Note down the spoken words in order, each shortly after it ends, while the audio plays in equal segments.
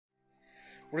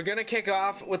We're gonna kick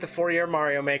off with the 4-year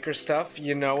Mario Maker stuff.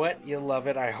 You know it, you love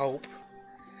it, I hope.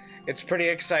 It's pretty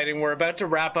exciting. We're about to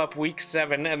wrap up week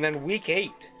 7, and then week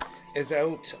 8 is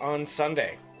out on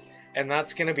Sunday. And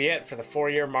that's gonna be it for the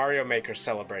 4-year Mario Maker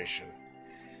celebration.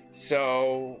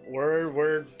 So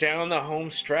we're down the home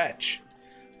stretch.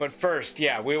 But first,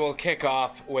 yeah, we will kick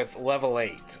off with level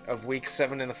 8 of week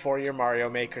 7 in the 4-year Mario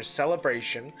Maker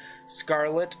celebration,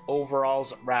 Scarlet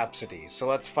Overalls Rhapsody. So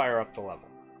let's fire up the level.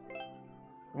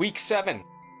 Week 7,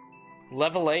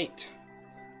 level 8,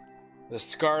 the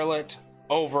Scarlet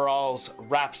Overalls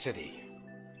Rhapsody.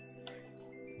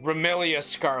 Remilia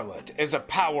Scarlet is a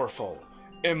powerful,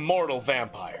 immortal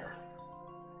vampire.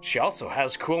 She also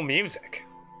has cool music.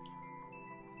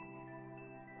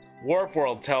 Warp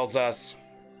World tells us,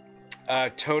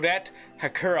 Toadette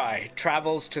Hakurai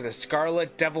travels to the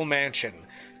Scarlet Devil Mansion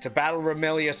to battle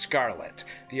Remilia Scarlet,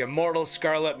 the immortal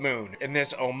Scarlet Moon, in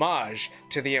this homage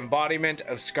to the embodiment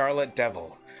of Scarlet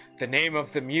Devil. The name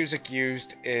of the music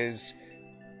used is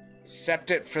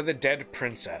Septet for the Dead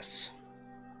Princess.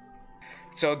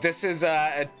 So this is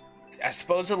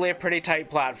supposedly a pretty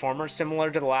tight platformer, similar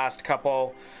to the last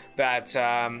couple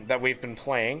that we've been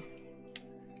playing.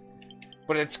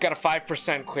 But it's got a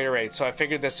 5% clear rate, so I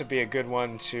figured this would be a good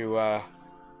one to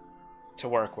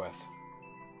work with.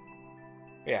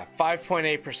 Yeah,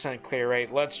 5.8% clear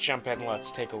rate. Let's jump in and let's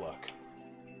take a look.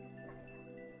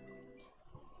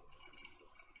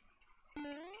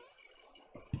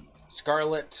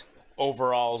 Scarlet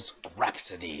Overalls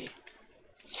Rhapsody.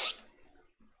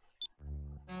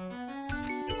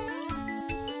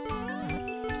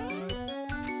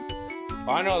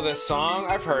 I know this song.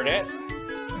 I've heard it.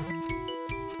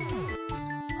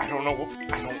 I don't know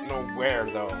where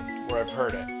though, where I've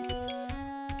heard it.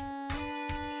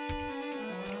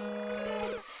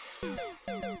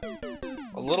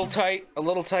 A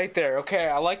little tight there. Okay,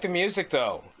 I like the music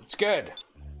though. It's good.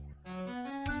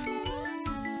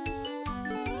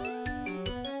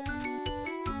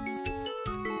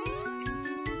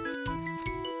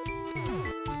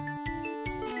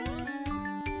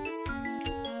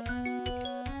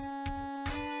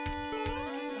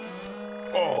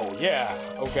 Oh, yeah.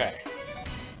 Okay.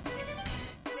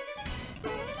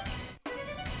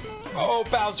 Oh,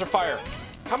 Bowser fire.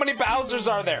 How many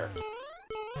Bowsers are there?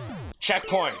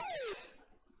 Checkpoint.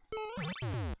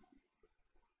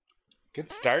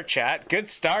 Good start, chat. Good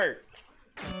start.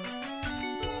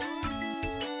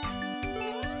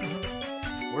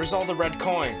 Where's all the red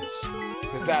coins?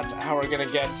 Because that's how we're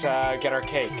gonna get our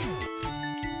cake.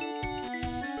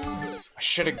 I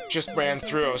should have just ran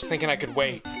through. I was thinking I could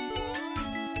wait. Go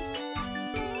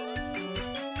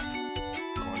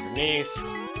underneath.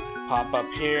 Pop up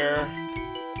here.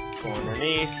 Go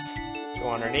underneath.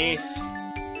 Go underneath.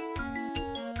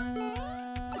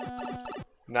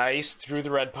 Nice, through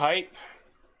the red pipe.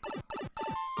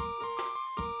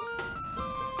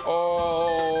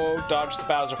 Oh, dodge the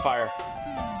Bowser fire.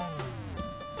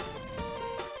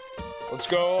 Let's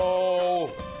go!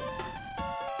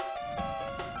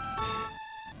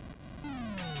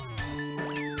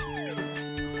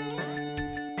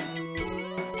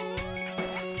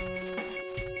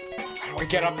 How do I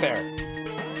get up there?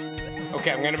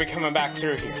 Okay, I'm gonna be coming back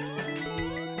through here.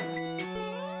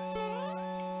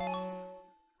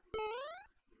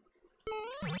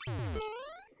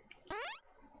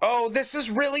 Oh, this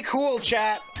is really cool,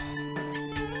 chat.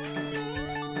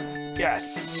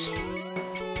 Yes.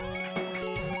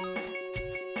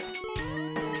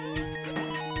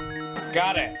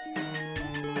 Got it.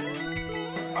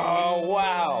 Oh,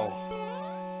 wow.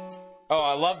 Oh,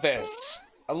 I love this.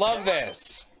 I love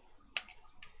this.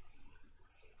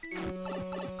 I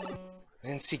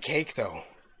didn't see cake, though.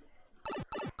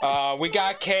 We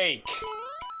got cake.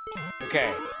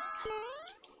 Okay.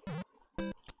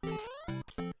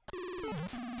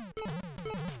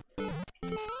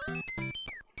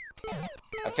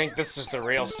 I think this is the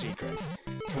real secret.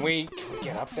 Can we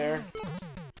get up there?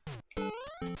 I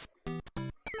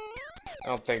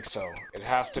don't think so. It'd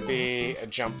have to be a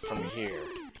jump from here.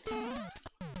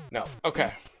 No.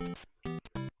 Okay.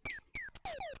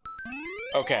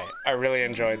 Okay, I really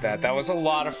enjoyed that. That was a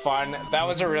lot of fun. That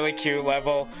was a really cute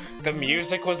level. The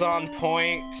music was on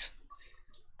point.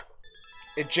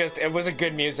 It was a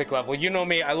good music level. You know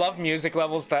me, I love music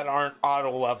levels that aren't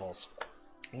auto levels.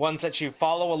 Ones that you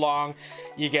follow along,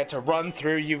 you get to run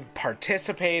through, you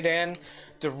participate in.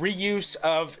 The reuse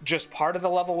of just part of the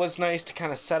level was nice to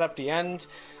kind of set up the end.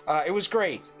 It was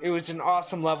great. It was an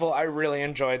awesome level. I really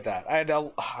enjoyed that. I had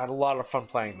a lot of fun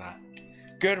playing that.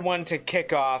 Good one to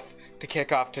kick off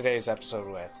today's episode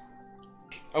with.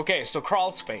 Okay, so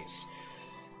crawl space.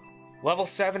 Level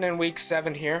 7 in week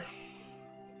 7 here.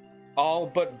 All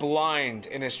but blind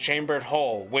in his chambered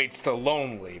hole waits the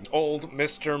lonely old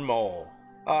Mr. Mole.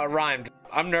 Rhymed.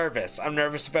 I'm nervous. I'm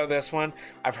nervous about this one.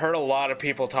 I've heard a lot of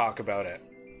people talk about it.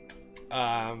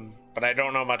 But I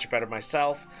don't know much about it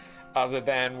myself, other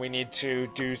than we need to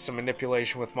do some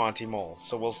manipulation with Monty Mole.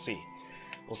 So we'll see.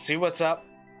 We'll see what's up.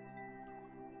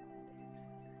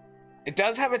 It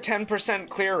does have a 10%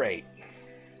 clear rate.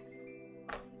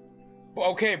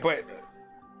 Okay, but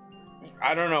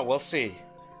I don't know. We'll see.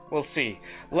 We'll see.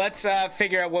 Let's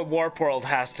figure out what Warp World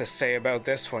has to say about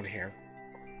this one here.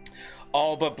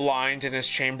 All but blind in his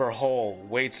chamber hole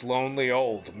waits lonely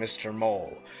old Mr.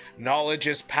 Mole. Knowledge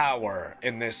is power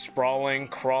in this sprawling,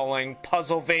 crawling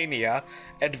Puzzlevania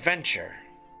adventure.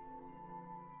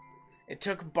 It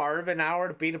took Barb an hour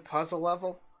to beat a puzzle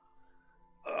level?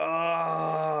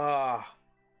 Ugh.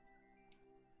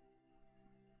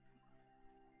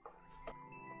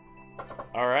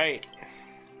 Alright.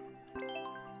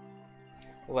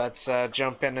 Let's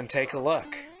jump in and take a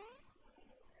look.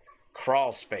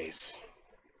 Crawl space.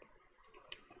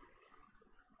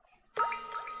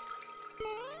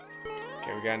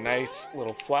 Okay, we got a nice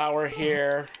little flower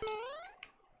here.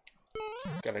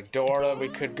 Got a door that we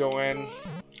could go in.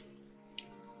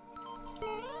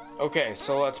 Okay,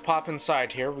 so let's pop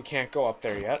inside here. We can't go up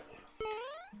there yet.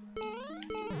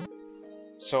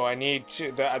 So I need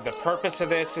to... The purpose of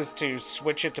this is to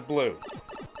switch it to blue.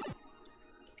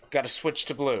 Gotta switch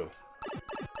to blue.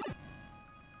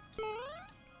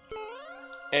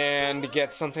 And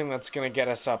get something that's gonna get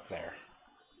us up there.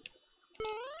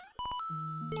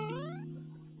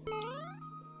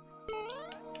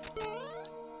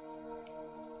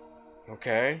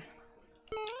 Okay.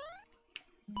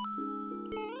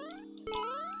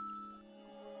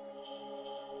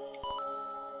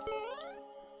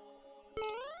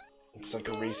 Looks like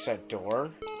a reset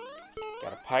door.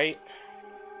 Got a pipe.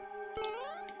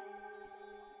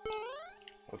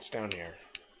 What's down here?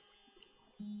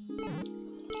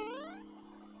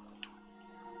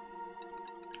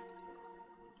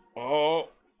 Oh,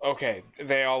 okay.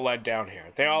 They all led down here.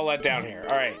 They all led down here.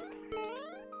 All right.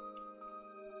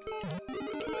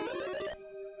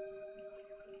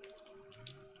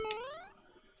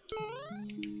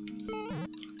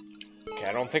 Okay,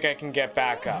 I don't think I can get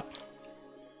back up.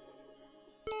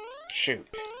 Shoot.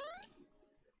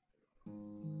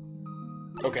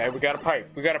 Okay, we got a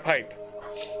pipe. We got a pipe.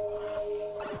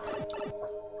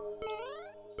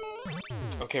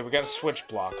 Okay, we got a switch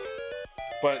block.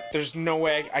 But there's no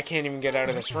way I can't even get out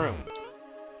of this room.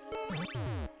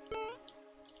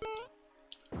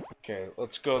 Okay,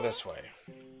 let's go this way.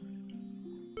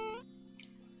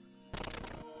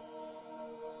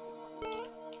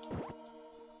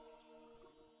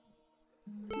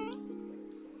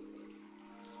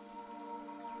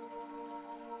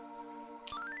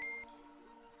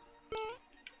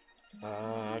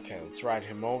 Okay, let's ride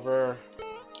him over.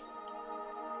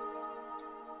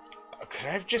 Could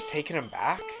I have just taken him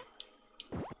back?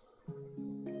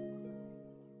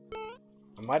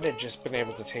 I might have just been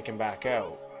able to take him back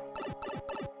out.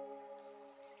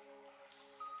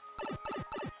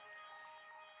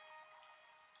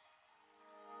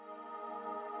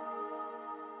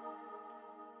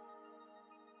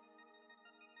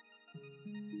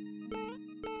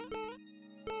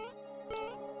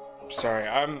 I'm sorry,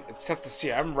 it's tough to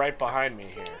see. I'm right behind me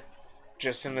here.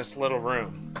 Just in this little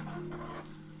room.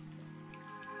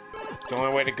 The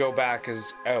only way to go back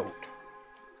is out.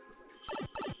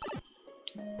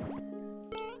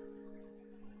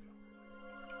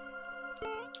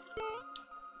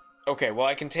 Okay, well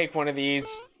I can take one of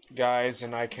these guys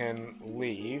and I can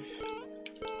leave.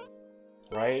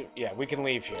 Right? Yeah, we can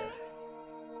leave here.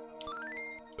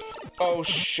 Oh,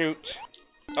 shoot.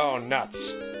 Oh,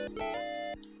 nuts.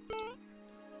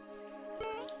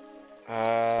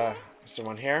 Is there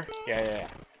one here? Yeah.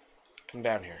 Come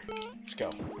down here. Let's go.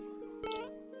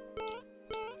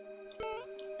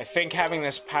 I think having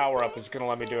this power up is gonna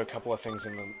let me do a couple of things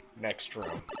in the next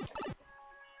room.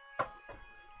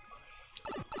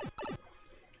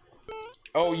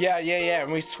 Oh, yeah,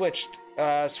 and we switched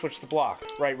the block.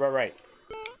 Right.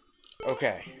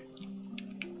 Okay.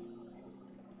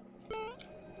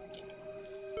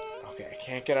 Okay, I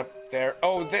can't get up there.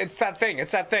 Oh, it's that thing,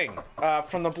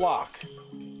 from the block.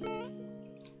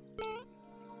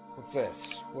 What's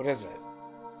this? What is it?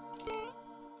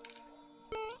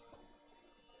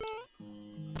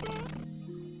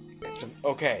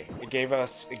 Okay, it gave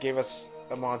us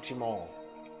a Monty Mole.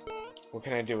 What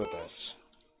can I do with this?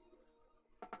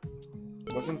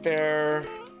 Wasn't there...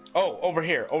 Oh, over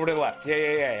here, over to the left.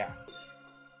 Yeah.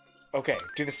 Okay,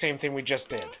 do the same thing we just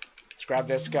did. Let's grab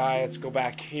this guy, let's go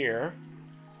back here.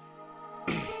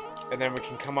 and then we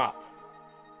can come up.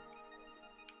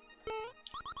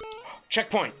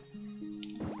 Checkpoint!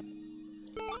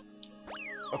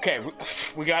 Okay,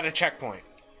 we got a checkpoint.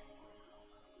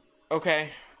 Okay.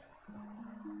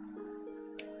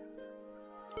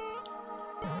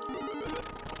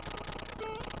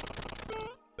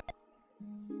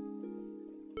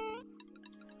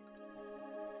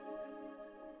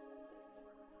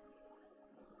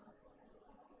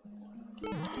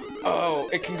 Oh,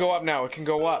 it can go up now. It can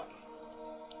go up.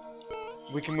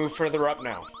 We can move further up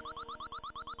now.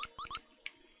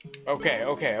 Okay,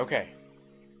 okay, okay.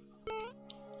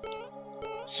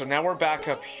 So now we're back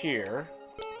up here.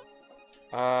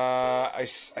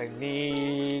 I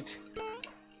need...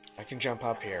 I can jump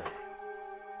up here.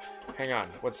 Hang on,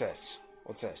 what's this?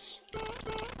 What's this?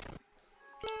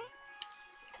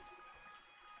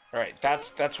 Alright,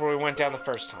 that's where we went down the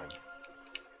first time.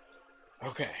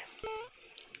 Okay.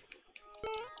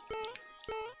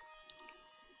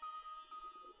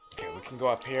 Okay, we can go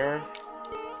up here.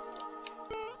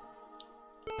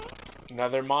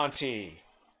 Another Monty.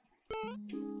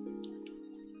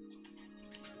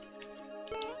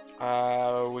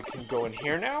 We can go in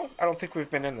here now? I don't think we've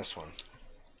been in this one.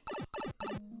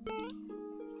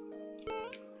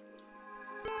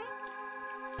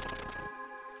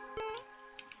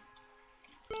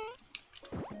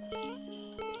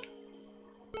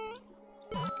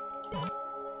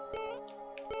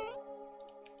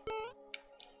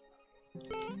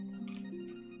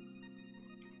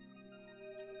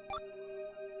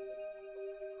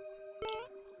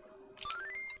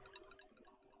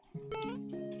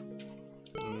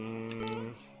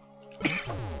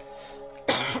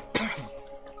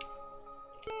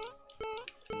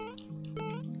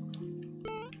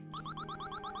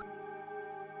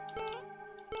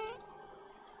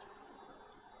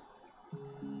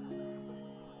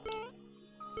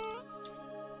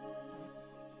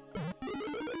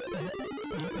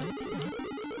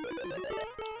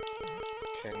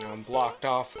 Okay, now I'm blocked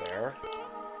off there.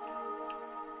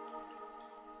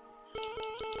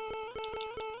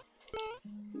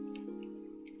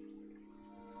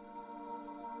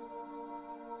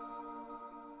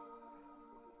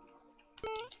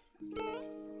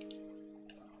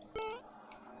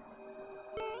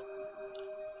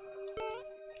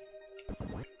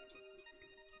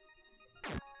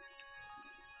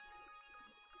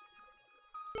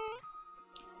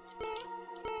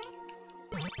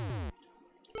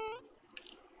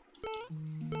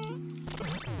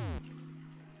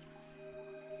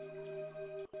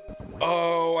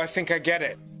 Oh, I think I get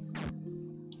it.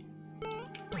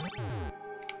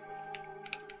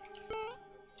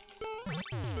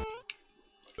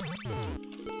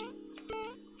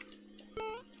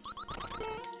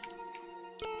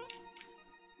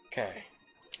 Okay.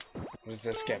 What does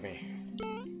this get me?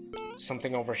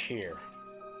 Something over here.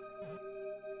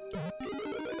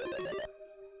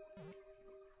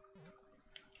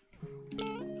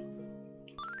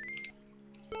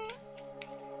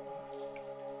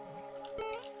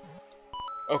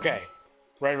 Okay.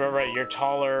 Right. You're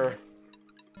taller.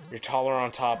 You're taller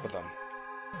on top of them.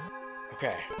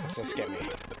 Okay, what's this get me?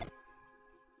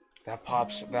 That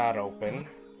pops that open.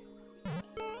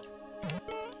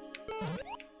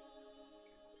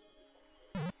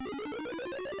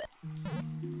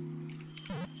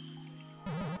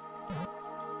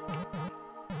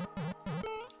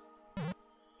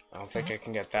 I don't think I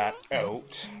can get that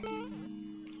out.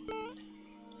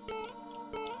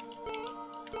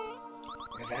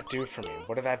 What did that do for me?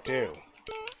 What did that do?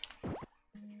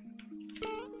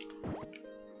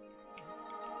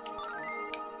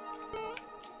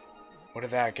 What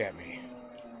did that get me?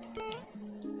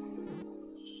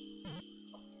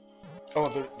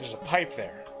 Oh, there's a pipe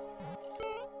there.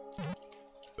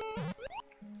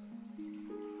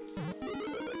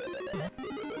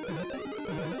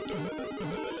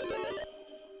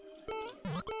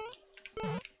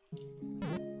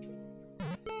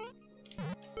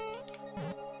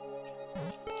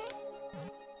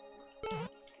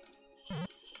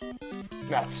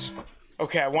 Nuts.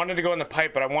 Okay, I wanted to go in the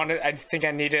pipe, but I think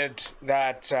I needed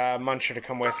that muncher to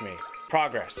come with me.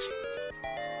 Progress.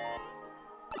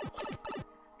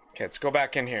 Okay, let's go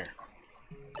back in here.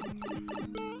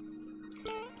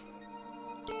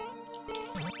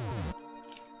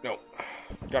 Nope.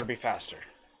 Gotta be faster.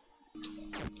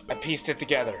 I pieced it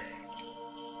together.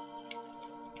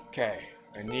 Okay,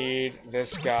 I need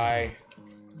this guy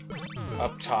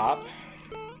up top.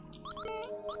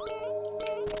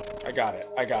 I got it.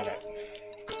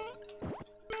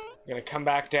 I'm gonna come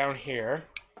back down here.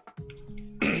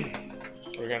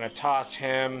 We're gonna toss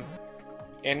him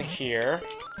in here.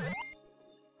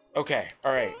 Okay,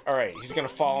 alright, alright. He's gonna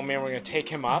follow me and we're gonna take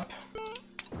him up.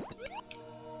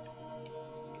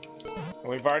 And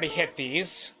we've already hit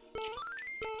these.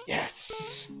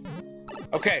 Yes!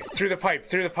 Okay, through the pipe,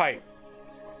 through the pipe.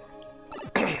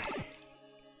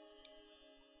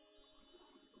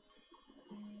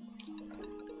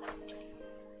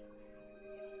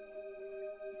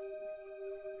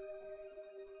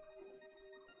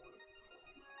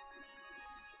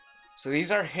 So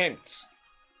these are hints.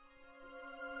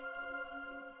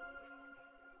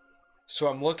 So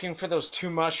I'm looking for those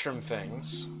 2 mushroom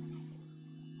things.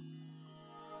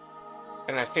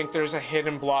 And I think there's a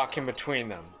hidden block in between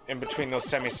them. In between those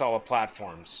semi-solid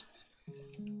platforms.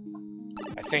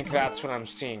 I think that's what I'm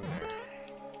seeing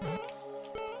there.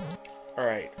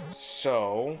 Alright,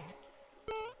 so...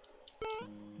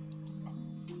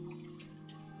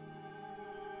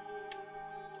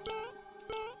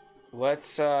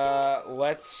 Let's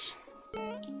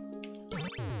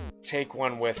take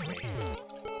one with me.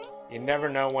 You never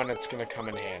know when it's gonna come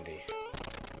in handy.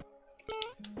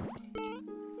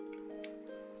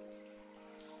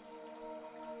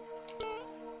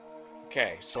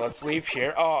 Okay, so let's leave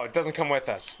here. Oh, it doesn't come with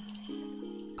us.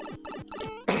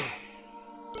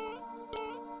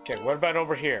 Okay, what about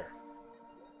over here?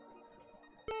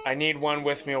 I need one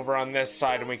with me over on this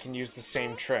side and we can use the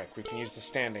same trick. We can use the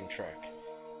standing trick.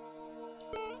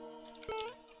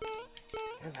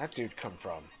 Where did that dude come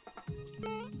from?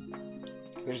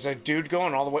 There's a dude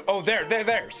going all the way. Oh,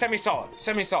 there. Semi-solid.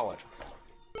 Semi-solid.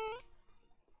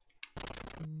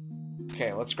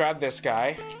 Okay, let's grab this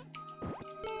guy.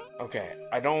 Okay,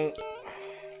 I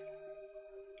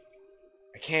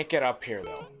can't get up here,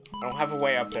 though. I don't have a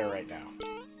way up there right now.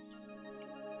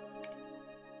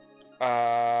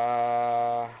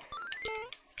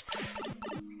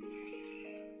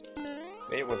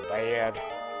 It was bad.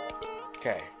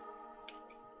 Okay.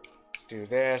 Let's do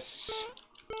this.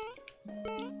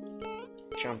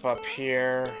 Jump up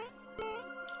here.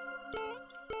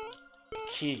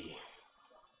 Key.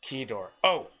 Key door.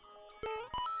 Oh!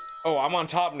 Oh, I'm on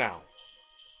top now.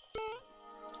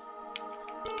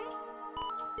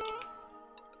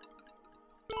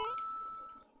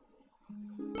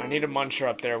 I need a muncher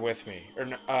up there with me. Or,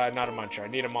 not a muncher. I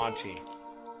need a Monty.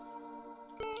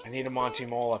 I need a Monty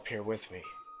Mole up here with me.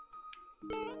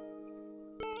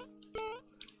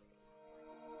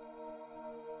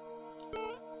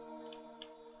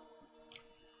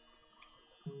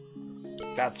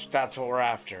 That's what we're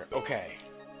after. Okay.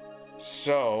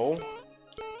 So...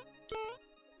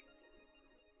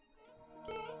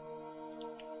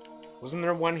 Wasn't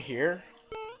there one here?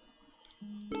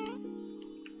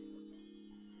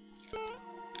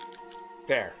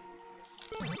 There.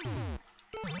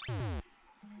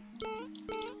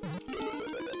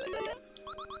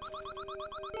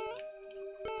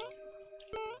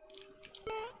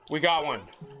 We got one.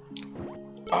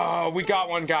 Oh, we got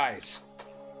one, guys.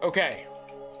 Okay.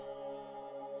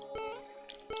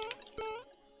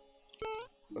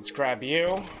 Let's grab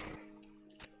you.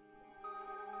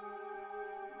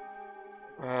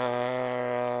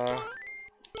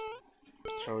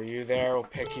 Throw you there, we'll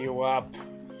pick you up.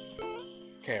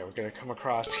 Okay, we're gonna come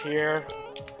across here.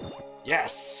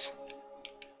 Yes!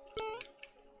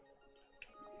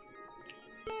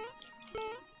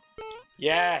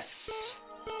 Yes!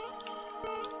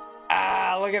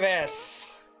 Ah, look at this!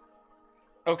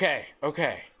 Okay,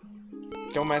 okay.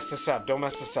 Don't mess this up, don't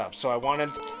mess this up. So I wanted...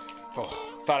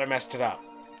 Oh, thought I messed it up.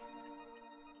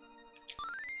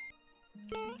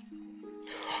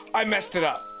 I messed it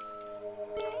up!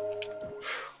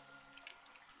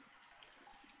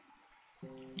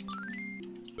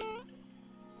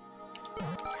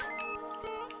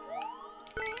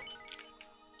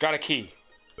 Got a key.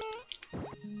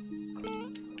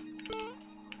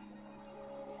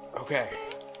 Okay.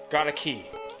 Got a key.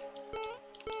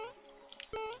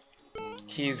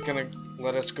 Key's gonna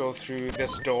let us go through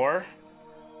this door.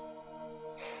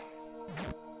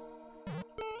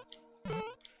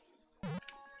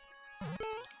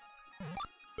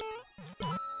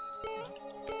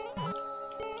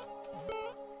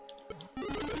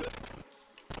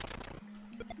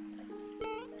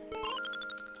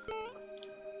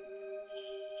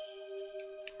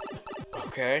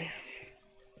 Okay.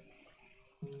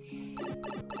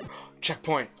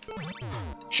 Checkpoint.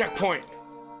 Checkpoint.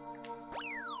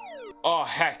 Oh,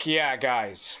 heck yeah,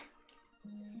 guys.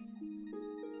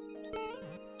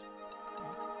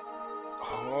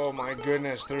 Oh my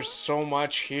goodness, there's so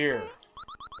much here.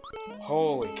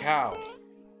 Holy cow.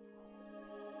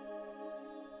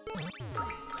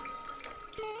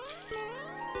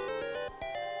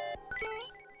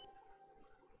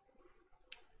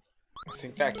 I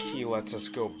think that key lets us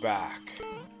go back.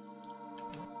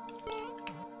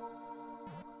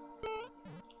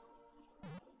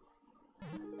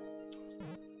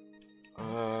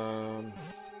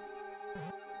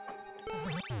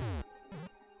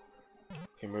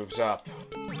 He moves up.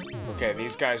 Okay,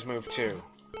 these guys move too.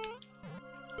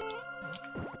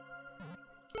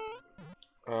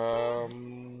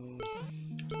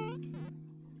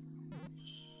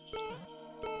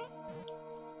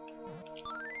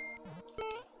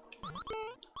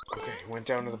 Okay, he went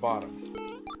down to the bottom.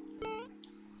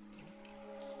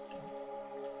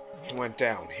 He went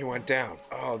down. He went down.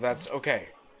 Oh, that's okay.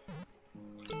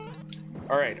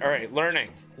 Alright, alright. Learning.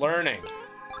 Learning.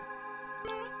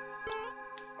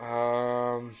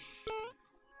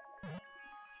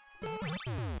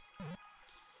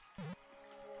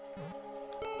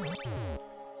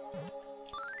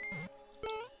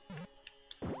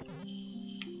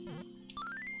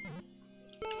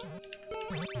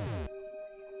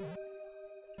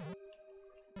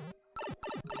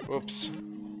 Oops.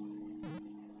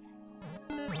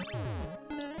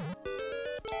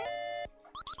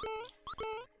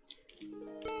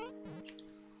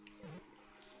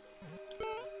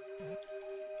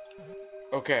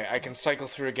 Okay, I can cycle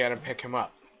through again and pick him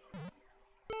up.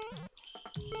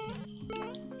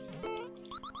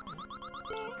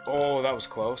 Oh, that was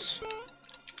close.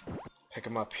 Pick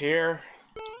him up here.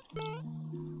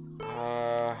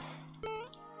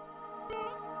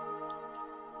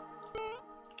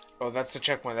 Oh, that's the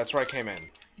checkpoint. That's where I came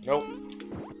in. Nope.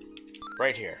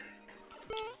 Right here.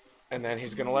 And then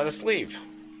he's gonna let us leave.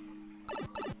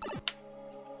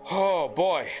 Oh,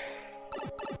 boy.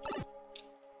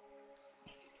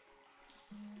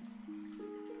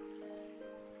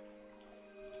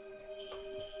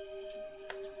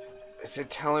 Is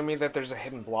it telling me that there's a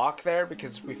hidden block there?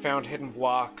 Because we found hidden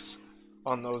blocks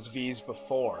on those V's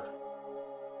before.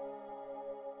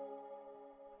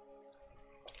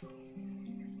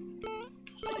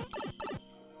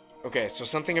 Okay, so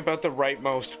something about the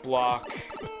rightmost block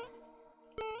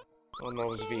on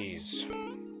those V's.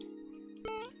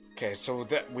 Okay, so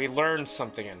that we learned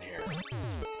something in here.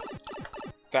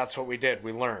 That's what we did.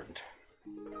 We learned.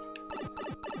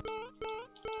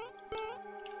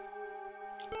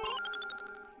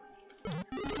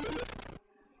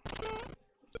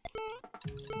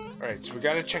 Alright, so we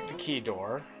gotta check the key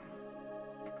door.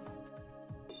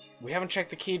 We haven't checked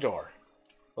the key door.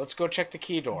 Let's go check the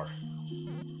key door.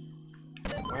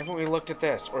 Why haven't we looked at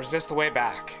this? Or is this the way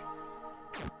back?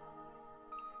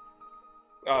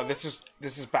 Oh, this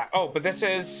is back. Oh, but this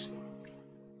is...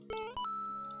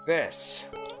 this.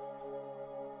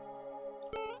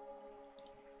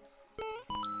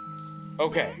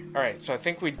 Okay, alright, so I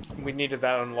think we needed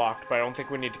that unlocked, but I don't think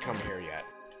we need to come here yet.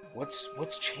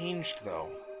 What's changed, though?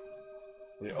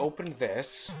 We opened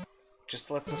this.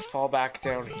 Just lets us fall back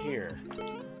down here.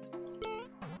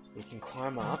 We can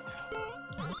climb up.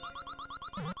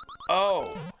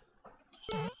 Oh!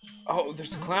 Oh,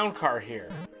 there's a clown car here.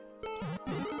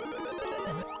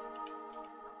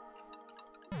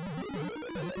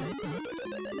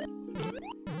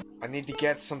 I need to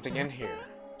get something in here.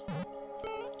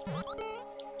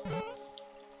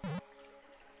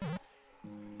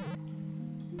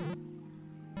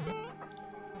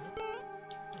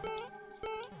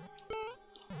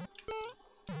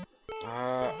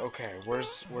 Okay,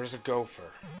 where's a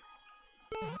gopher?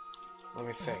 Let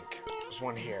me think. There's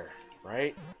one here,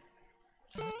 right?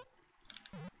 Oh,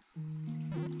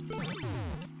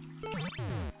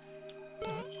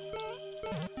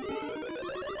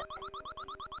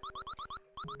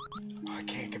 I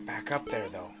can't get back up there,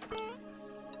 though.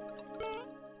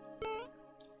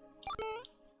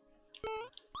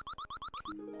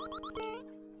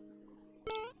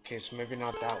 Okay, so maybe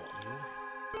not that one.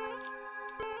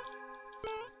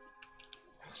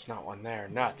 There's not one there.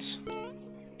 Nuts.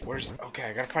 Where's...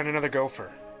 okay, I gotta find another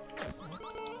gopher.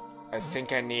 I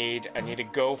think I need a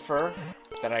gopher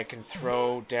that I can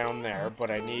throw down there, but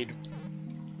I need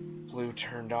blue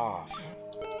turned off.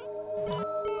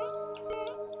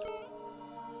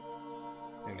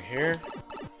 In here?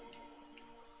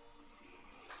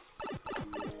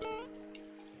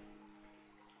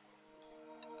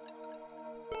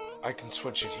 I can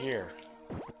switch it here.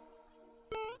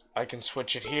 I can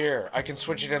switch it here. I can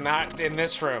switch it in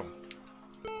this room.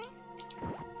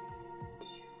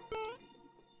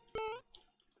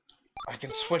 I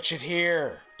can switch it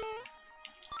here.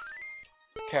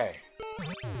 Okay.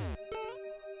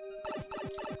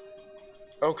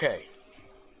 Okay.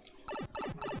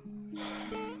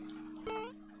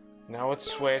 Now it's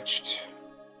switched.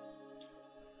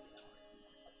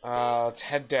 Let's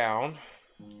head down.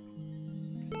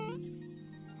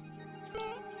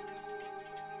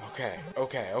 okay,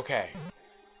 okay, okay.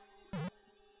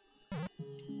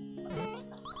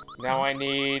 Now I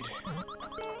need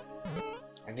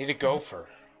a gopher.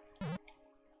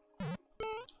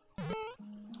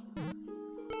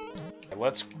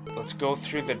 Let's go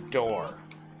through the door.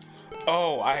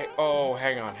 Oh,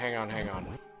 hang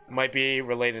on. Might be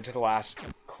related to the last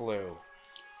clue.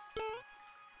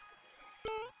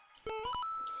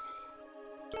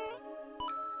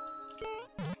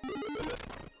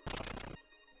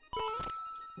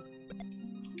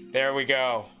 There we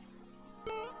go.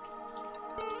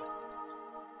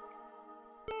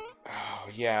 Oh,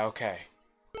 yeah, okay.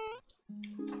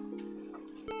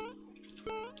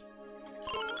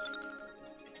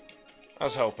 I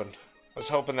was hoping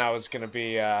that was gonna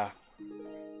be, Yeah,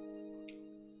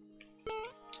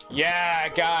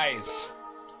 guys!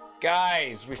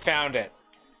 Guys, we found it.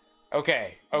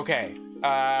 Okay, okay.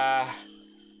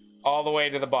 All the way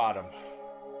to the bottom.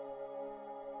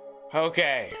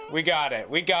 Okay, we got it.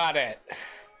 We got it.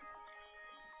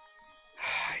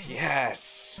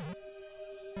 Yes.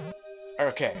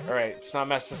 Okay, alright, let's not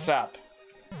mess this up.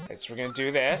 Alright, so we're gonna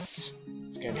do this.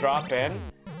 It's gonna drop in.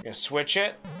 We're gonna switch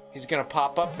it. He's gonna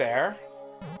pop up there.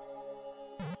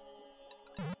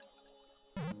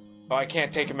 Oh, I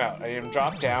can't take him out. I need him to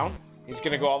drop down. He's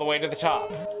gonna go all the way to the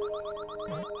top.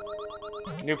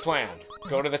 New plan.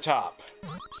 Go to the top.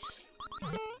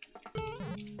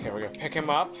 Okay, we're gonna pick him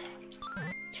up.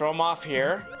 Throw him off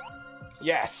here.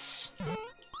 Yes!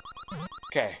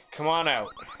 Okay, come on out.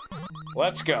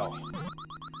 Let's go.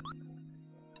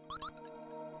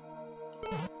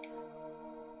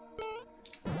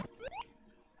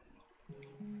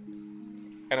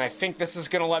 And I think this is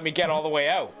gonna let me get all the way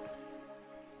out.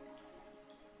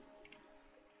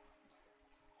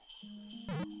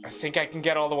 I think I can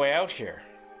get all the way out here.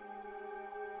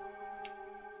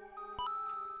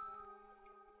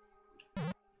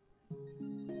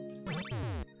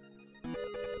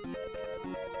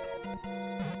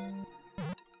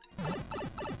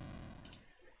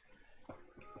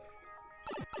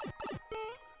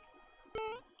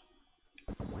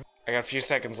 I got a few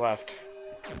seconds left.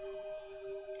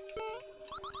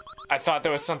 I thought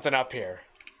there was something up here.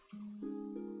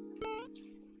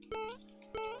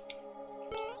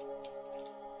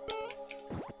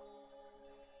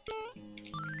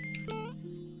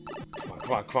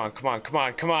 Come on, come on, come on, come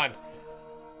on, come on.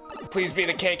 Please be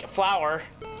the cake. Flour.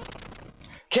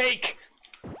 Cake!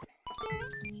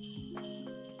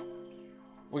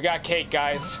 We got cake,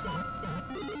 guys.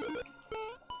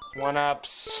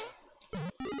 One-ups.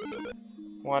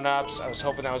 One-ups. I was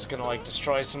hoping that was gonna, like,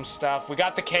 destroy some stuff. We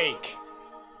got the cake.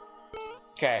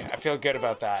 Okay, I feel good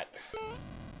about that.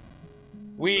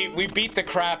 We beat the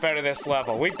crap out of this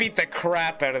level. We beat the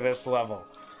crap out of this level.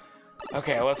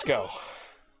 Okay, let's go.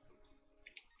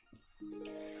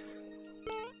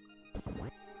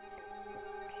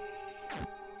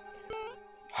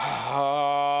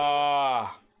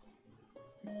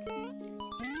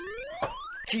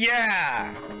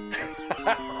 Yeah!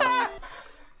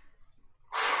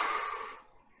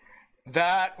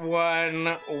 That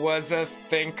one was a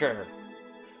thinker.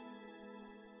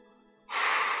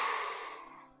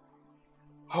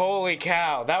 Holy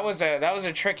cow, that was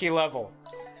a tricky level.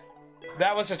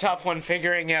 That was a tough one,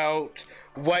 figuring out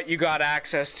what you got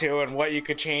access to and what you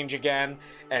could change again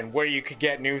and where you could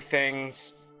get new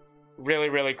things. Really,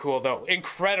 really cool though.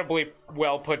 Incredibly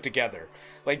well put together.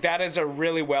 Like, that is a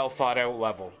really well thought out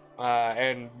level.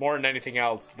 And more than anything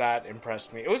else, that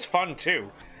impressed me. It was fun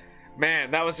too. Man,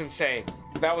 that was insane.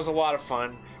 That was a lot of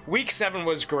fun. Week 7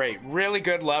 was great. Really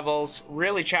good levels,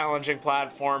 really challenging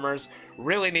platformers,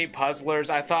 really neat puzzlers.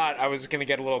 I thought I was gonna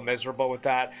get a little miserable with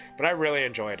that, but I really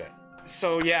enjoyed it.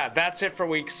 So yeah, that's it for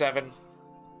week 7.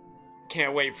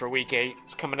 Can't wait for week 8.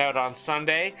 It's coming out on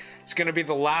Sunday. It's gonna be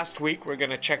the last week. We're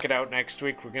gonna check it out next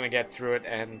week. We're gonna get through it,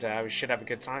 and we should have a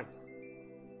good time.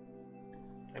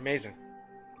 Amazing.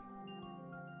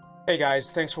 Hey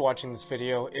guys, thanks for watching this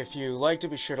video. If you liked it,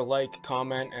 be sure to like,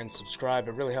 comment, and subscribe.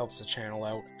 It really helps the channel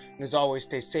out. And as always,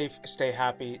 stay safe, stay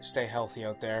happy, stay healthy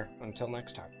out there. Until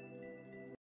next time.